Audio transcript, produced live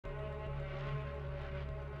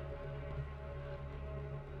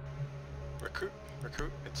Recruit,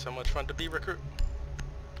 recruit. It's so much fun to be recruit.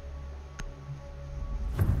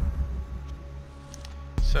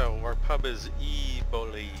 So our pub is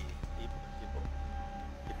Ebola.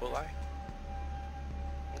 Ebola?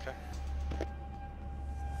 Okay.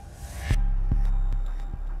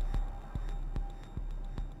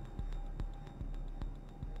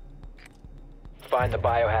 Find the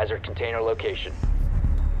biohazard container location.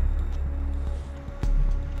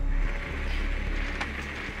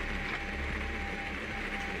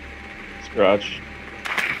 Garage.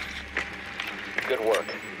 Good work.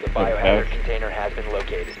 The biohazard container has been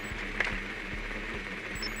located.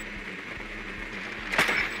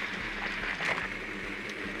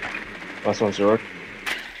 Last one's York.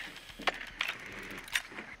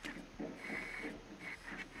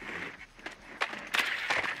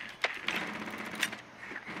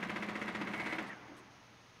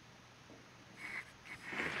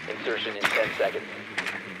 Insertion in 10 seconds.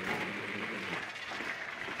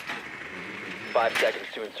 5 seconds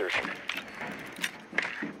to insertion.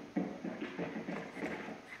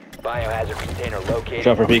 Biohazard container located.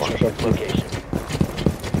 Jump for beach. Location.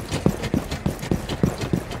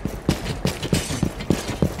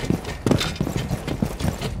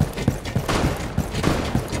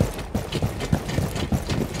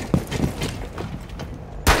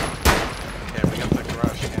 Yeah, we got the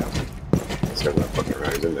garage now. It's got that fucking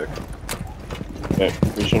rise in there. Okay,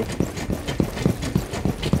 vision.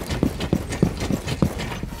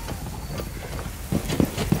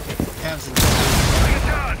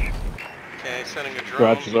 Okay, sending a drone.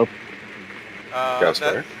 Garage is open. Gas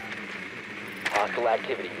fire. Hostile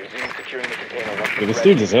activity. Resume securing the container once Yeah, the this threat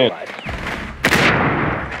dude is in.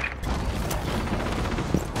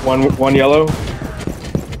 neutralized. One yellow.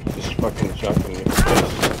 Just fucking shotgun me.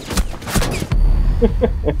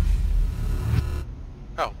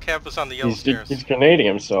 Oh, Cav was on the yellow He's stairs. grenading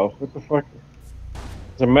himself. What the fuck?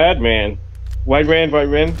 He's a madman. White Rand.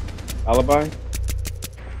 Alibi.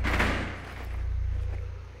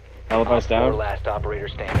 Alibi's Op 4 down. last operator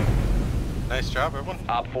standing. Nice job, everyone.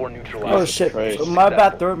 Op 4 neutralized. Oh shit, Christ. my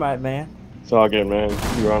bad thermite, man. It's all good, man.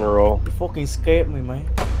 You're on a roll. You fucking scared me, man.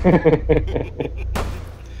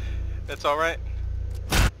 That's all right.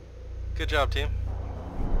 Good job, team.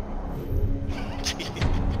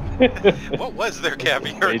 What was their Cav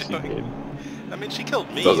you were doing? I mean, she killed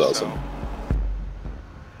me. That was awesome. So.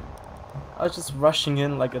 I was just rushing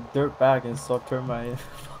in like a dirt bag and saw thermite.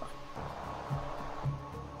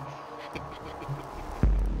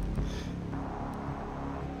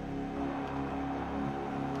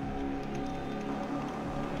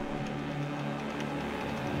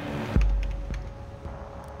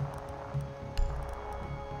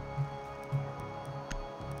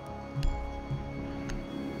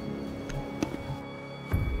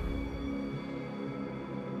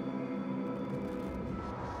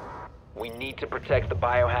 We need to protect the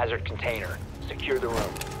biohazard container. Secure the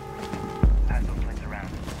room.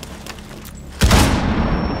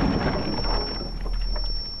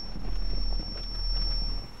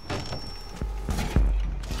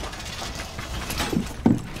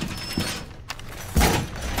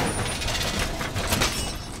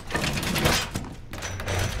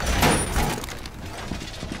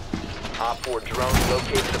 Op 4 drone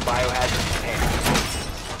located the biohazard container.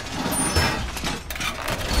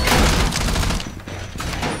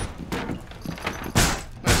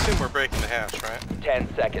 I assume we're breaking the hatch, right?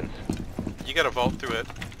 10 seconds. You gotta vault through it.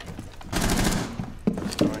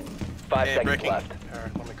 5 Hey, seconds breaking. left.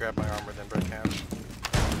 Alright, let me grab my armor, then break hatch.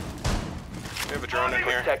 We have a drone in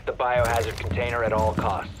here. Protect the biohazard container at all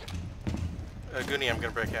costs. Goonie, I'm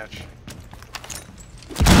gonna break hatch.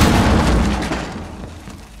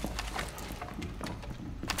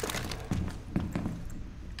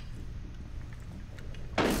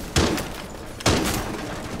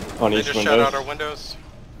 On They each just shot window. out our windows.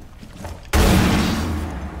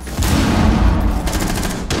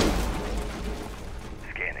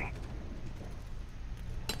 Scanning.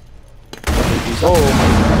 Oh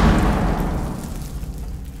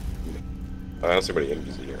I don't see anybody in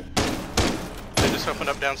here. They just opened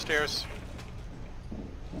up downstairs.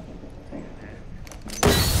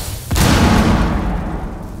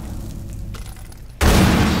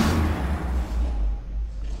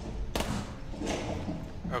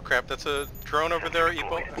 Oh crap, that's a drone over there,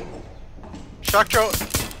 Ebola. Shock drone!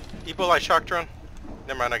 Ebola shock drone.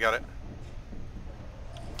 Never mind, I got it.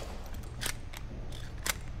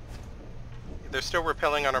 They're still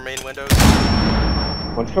repelling on our main windows.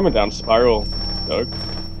 One's coming down spiral, Doug.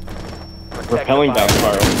 Protect Repelling the down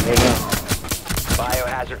spiral right now.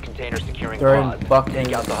 Biohazard container securing They're pod. in buckets.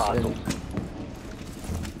 Take out the hostiles.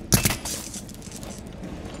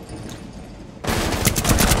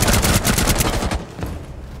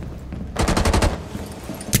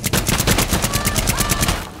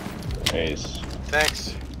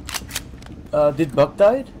 Thanks. Did Buck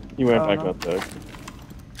died? He went I back don't know. up there.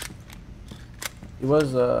 He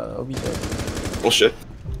was OB dead. Oh shit.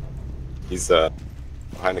 He's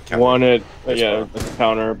behind the counter. One at There's yeah, Spiral. the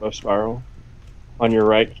counter above Spiral. On your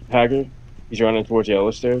right, Haggard. He's running towards the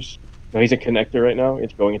yellow stairs. No, he's a connector right now.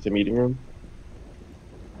 It's going into meeting room.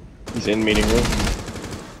 He's in meeting room.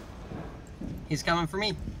 He's coming for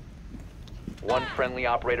me. One friendly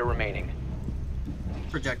operator remaining.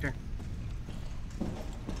 Projector.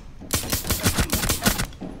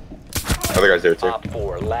 Other guy's there too. Op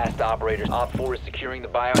 4, last operators. Op 4 is securing the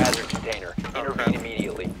biohazard container. Intervene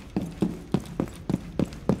immediately.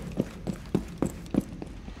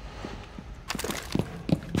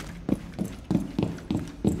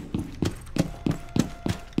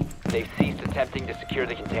 They've ceased attempting to secure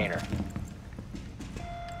the container.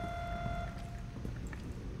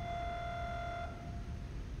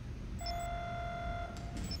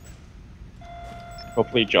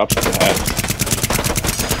 Hopefully he drops the hat.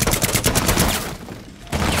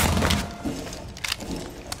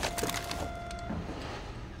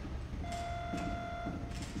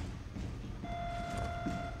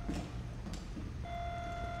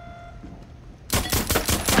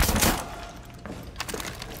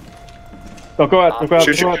 Go out, go out,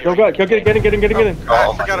 Shoot, go out, shoot. go out, go get in.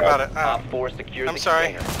 I forgot about it. Op 4 secured I'm the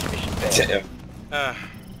sorry. container. Mission failed. Damn.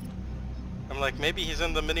 I'm like, maybe he's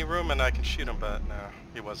in the mini room and I can shoot him, but no,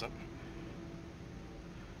 he wasn't.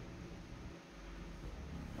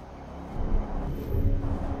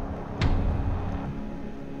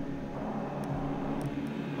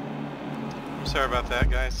 I'm sorry about that,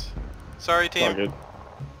 guys. Sorry, It's all team. good.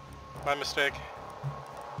 My mistake.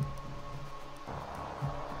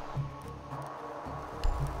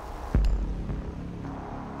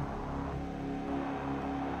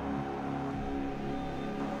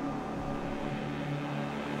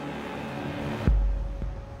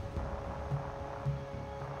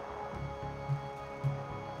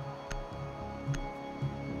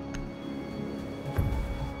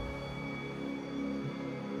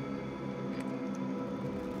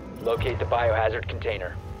 Locate the biohazard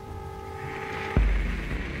container.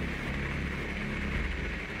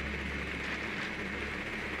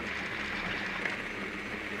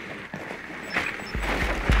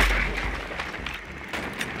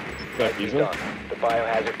 That Nicely diesel? done. The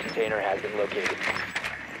biohazard container has been located.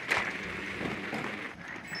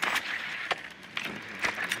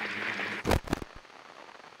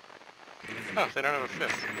 Oh, they don't have a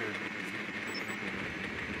fifth. Weird.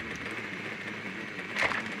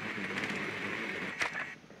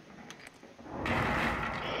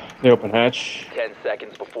 The open hatch. 10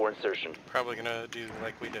 seconds before insertion. Probably gonna do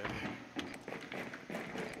like we did.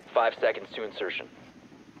 5 seconds to insertion.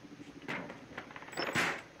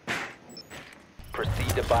 Proceed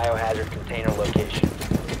to biohazard container location.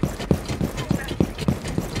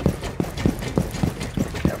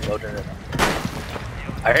 Yeah, loading it.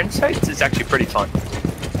 Iron Sights is actually pretty fun.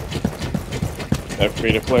 That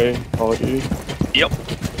free to play Call of Duty. Yep.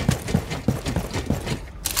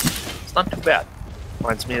 It's not too bad.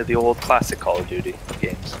 Reminds me of the old classic Call of Duty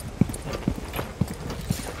games.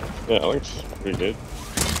 Yeah, it looks pretty good.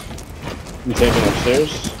 You taking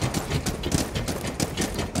upstairs?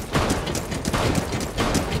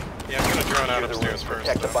 Yeah, I'm gonna drone out Secure the upstairs room. first.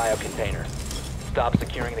 Protect the though. bio container. Stop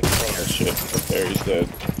securing the container. Shit, up there, he's dead.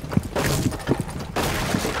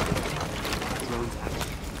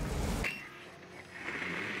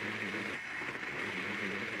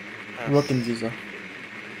 Looking Ziza.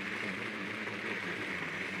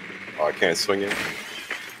 Oh, I can't swing it.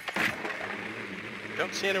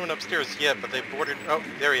 Don't see anyone upstairs yet, but they boarded. Oh,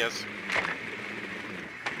 there he is.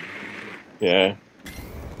 Yeah.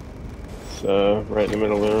 It's right in the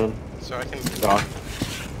middle of the room. So I can Dock.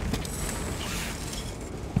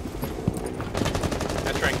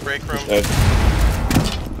 entering break room. Dead.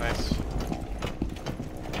 Nice.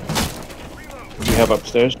 You have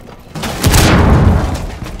upstairs?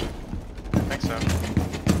 I think so.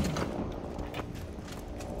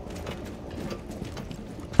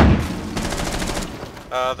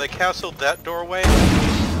 They castled that doorway.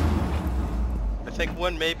 I think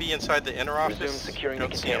one may be inside the inner office. Resume securing the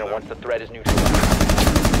Don't see him, container though. once the threat is neutralized. Secure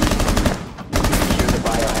the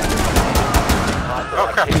biohazard. Oh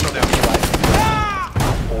crap, he's still down.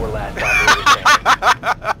 4 last operators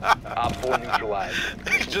standing. Op 4 neutralized.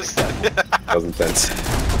 Just That was intense.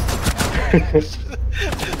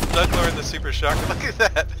 Dougler in the super shock. Look at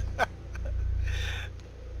that.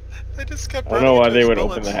 They just kept I don't know why running they into would his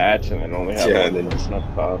open the bullets. hatch and then only have Yeah, one and then- person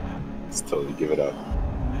up top. Just totally give it up.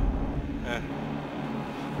 Yeah.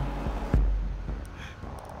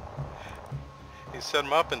 He's You set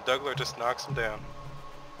him up and Dougler just knocks him down.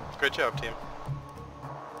 Great job, team.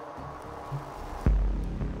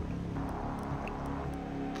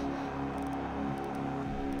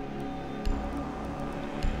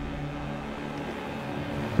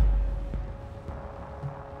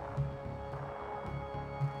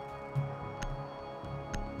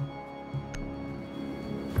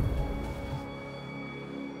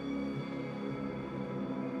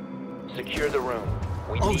 Secure the room.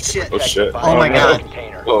 We Oh, need to shit. protect Oh, shit. the Oh my biohazard God.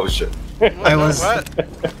 container. Oh shit. I was What?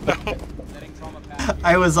 No.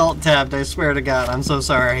 I was alt tabbed. I swear to God. I'm so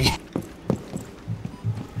sorry.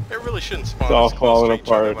 It really shouldn't spawn It's all this close to falling each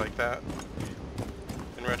other apart. like that.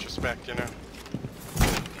 In retrospect, you know.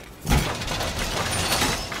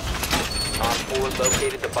 Op 4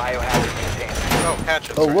 located the biohazard container. Oh,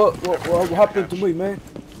 hatchet. Oh, sorry. what happened to Hatch. me, man?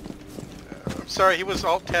 I'm sorry, he was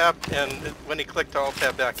alt tabbed, and when he clicked to alt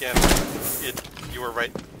tab back in, you were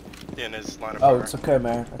right in his line of Oh, fire. it's okay,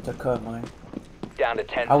 man. It's okay, man. Down to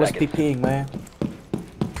 10 I was seconds. PPing, man.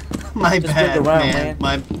 My Just bad, look around, man.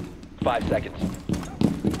 man. 5 seconds.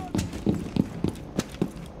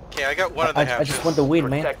 Okay, I got one of the I hatches. just want to win,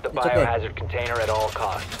 man. Protect the It's okay. biohazard container at all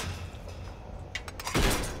costs.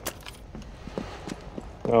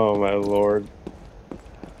 Oh my lord.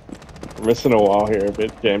 We're missing a wall here,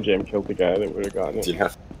 but Jam killed the guy that would have gotten it. Yeah.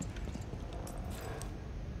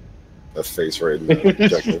 A face right in the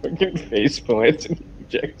projector. Fucking face plants and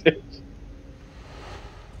ejected.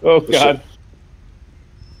 Oh shit. god.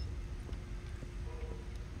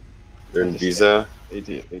 They're in Visa.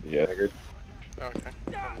 Idiot. Haggard. Okay.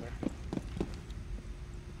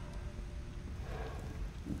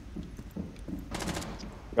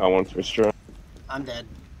 Got one for sure. I'm dead.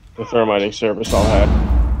 The thermiting service I'll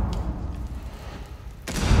have.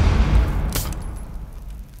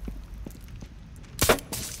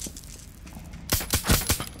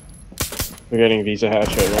 We're getting Visa hatch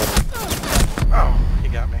right now. Oh, he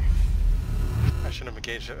got me. I shouldn't have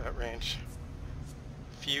engaged at that range.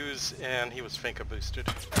 Fuse, and he was Finka boosted.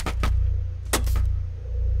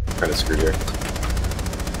 Kind of screwed here.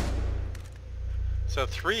 So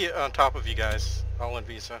 3 on top of you guys, all in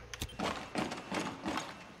Visa.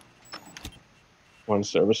 One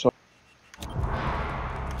service hall.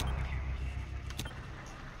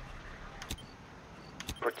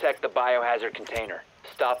 Protect the biohazard container.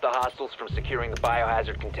 Stop the hostiles from securing the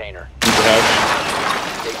biohazard container. Visa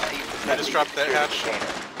hatch. They ceased I just dropped that attempting to hatch. secure the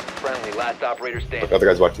container. Friendly, last operator The standing. other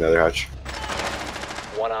guy's watching the other hatch.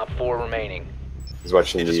 1 op 4 remaining. He's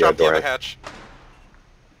watching He just the dropped the door other hatch. hatch.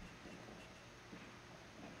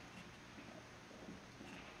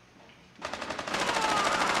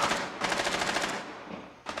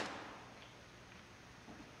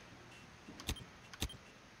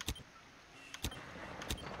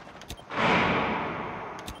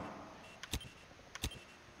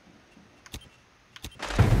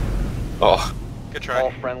 Oh, Good All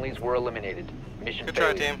try. friendlies were eliminated. Mission Good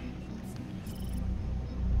try, failure. team.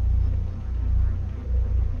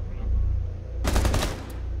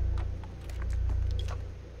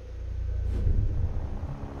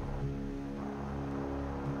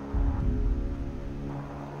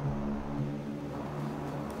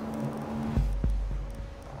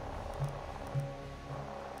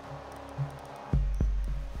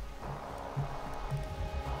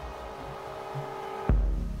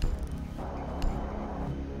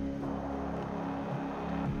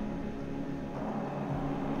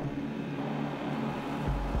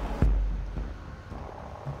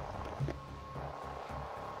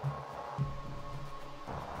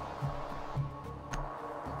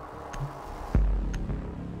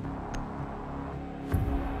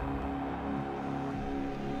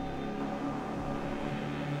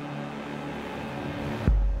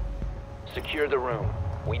 Secure the room.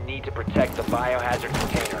 We need to protect the biohazard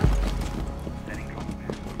container.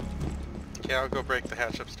 Okay, I'll go break the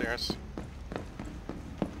hatch upstairs.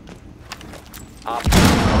 Op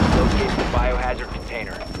 4 locate the biohazard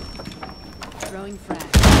container. Throwing frag.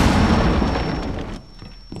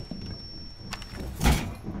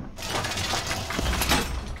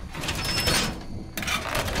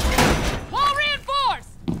 Wall reinforced!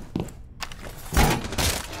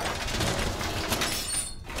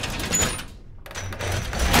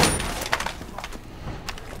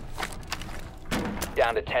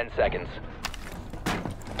 Down to 10 seconds.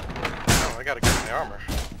 Oh, I gotta get my armor.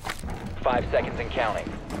 5 seconds and counting.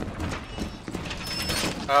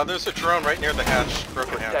 There's a drone right near the hatch.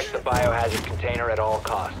 Broken hatch. Protect the biohazard container at all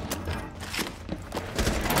costs.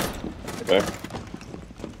 Okay.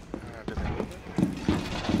 Did they move it?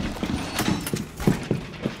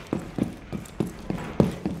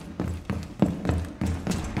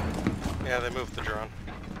 Yeah, they moved moved the drone.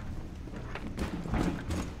 I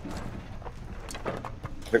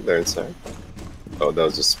think they're inside. Oh, that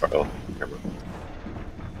was just spiral camera.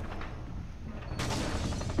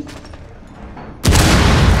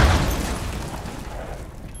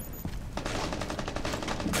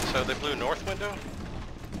 So they blew north window?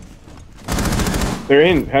 They're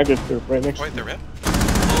in. Haggard, they're right next Wait, to they're in?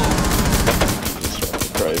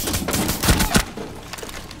 Christ.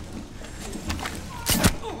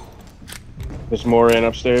 There's more in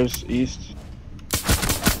upstairs, east.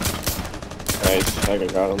 Nice,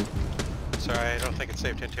 Haggard got him. Sorry, I don't think it's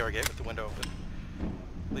safe to interrogate with the window open.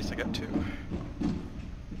 At least I got 2.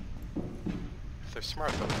 If they're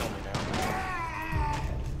smart, they'll kill me now.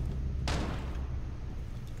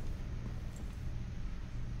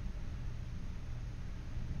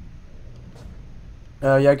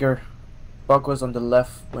 Jaeger. Bug was on the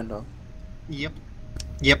left window. Yep.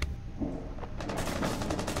 Yep.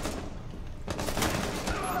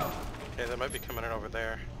 Okay, they might be coming in over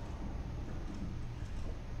there.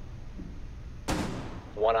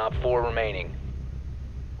 1 Op 4 remaining.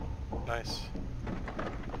 Nice.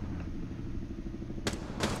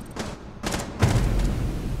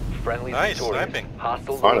 Friendly Nice, victorious. sniping.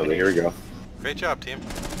 Hostiles Finally, here eliminated. we go. Great job, team.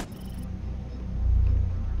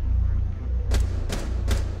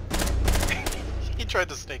 He tried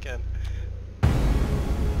to sneak in.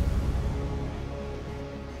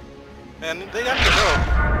 And they got the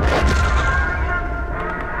rope.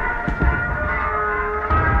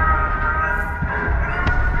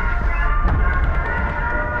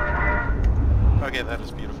 Okay, that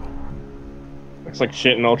is beautiful. Looks like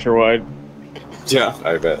shit in ultra wide. Yeah,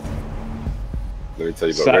 I bet. Let me tell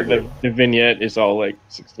you about The regular. vignette is all like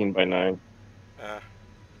 16 by 9.